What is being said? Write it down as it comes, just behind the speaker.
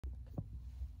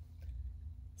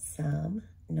Psalm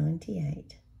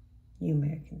 98, New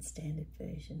American Standard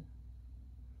Version.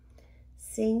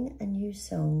 Sing a new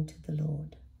song to the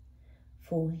Lord,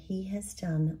 for he has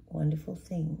done wonderful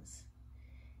things.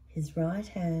 His right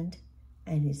hand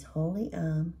and his holy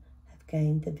arm have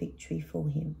gained the victory for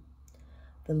him.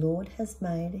 The Lord has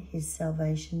made his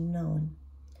salvation known.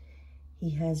 He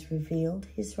has revealed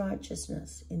his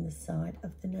righteousness in the sight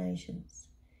of the nations.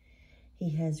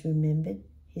 He has remembered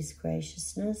his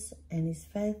graciousness and his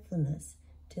faithfulness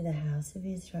to the house of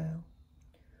Israel.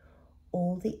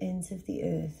 All the ends of the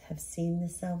earth have seen the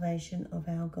salvation of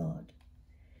our God.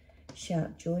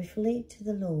 Shout joyfully to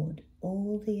the Lord,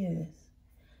 all the earth.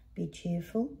 Be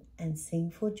cheerful and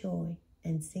sing for joy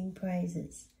and sing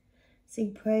praises.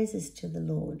 Sing praises to the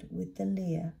Lord with the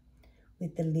lyre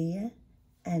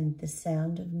and the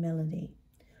sound of melody,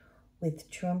 with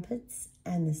trumpets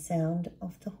and the sound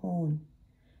of the horn.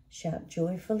 Shout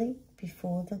joyfully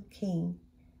before the King,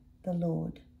 the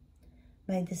Lord.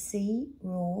 May the sea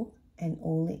roar and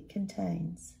all it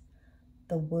contains,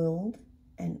 the world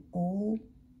and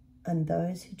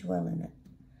those who dwell in it.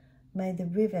 May the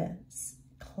rivers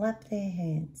clap their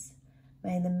hands.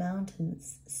 May the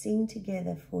mountains sing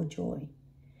together for joy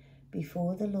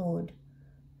before the Lord,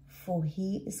 for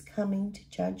he is coming to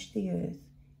judge the earth.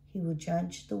 He will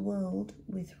judge the world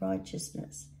with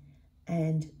righteousness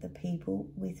and the people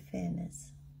with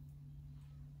fairness.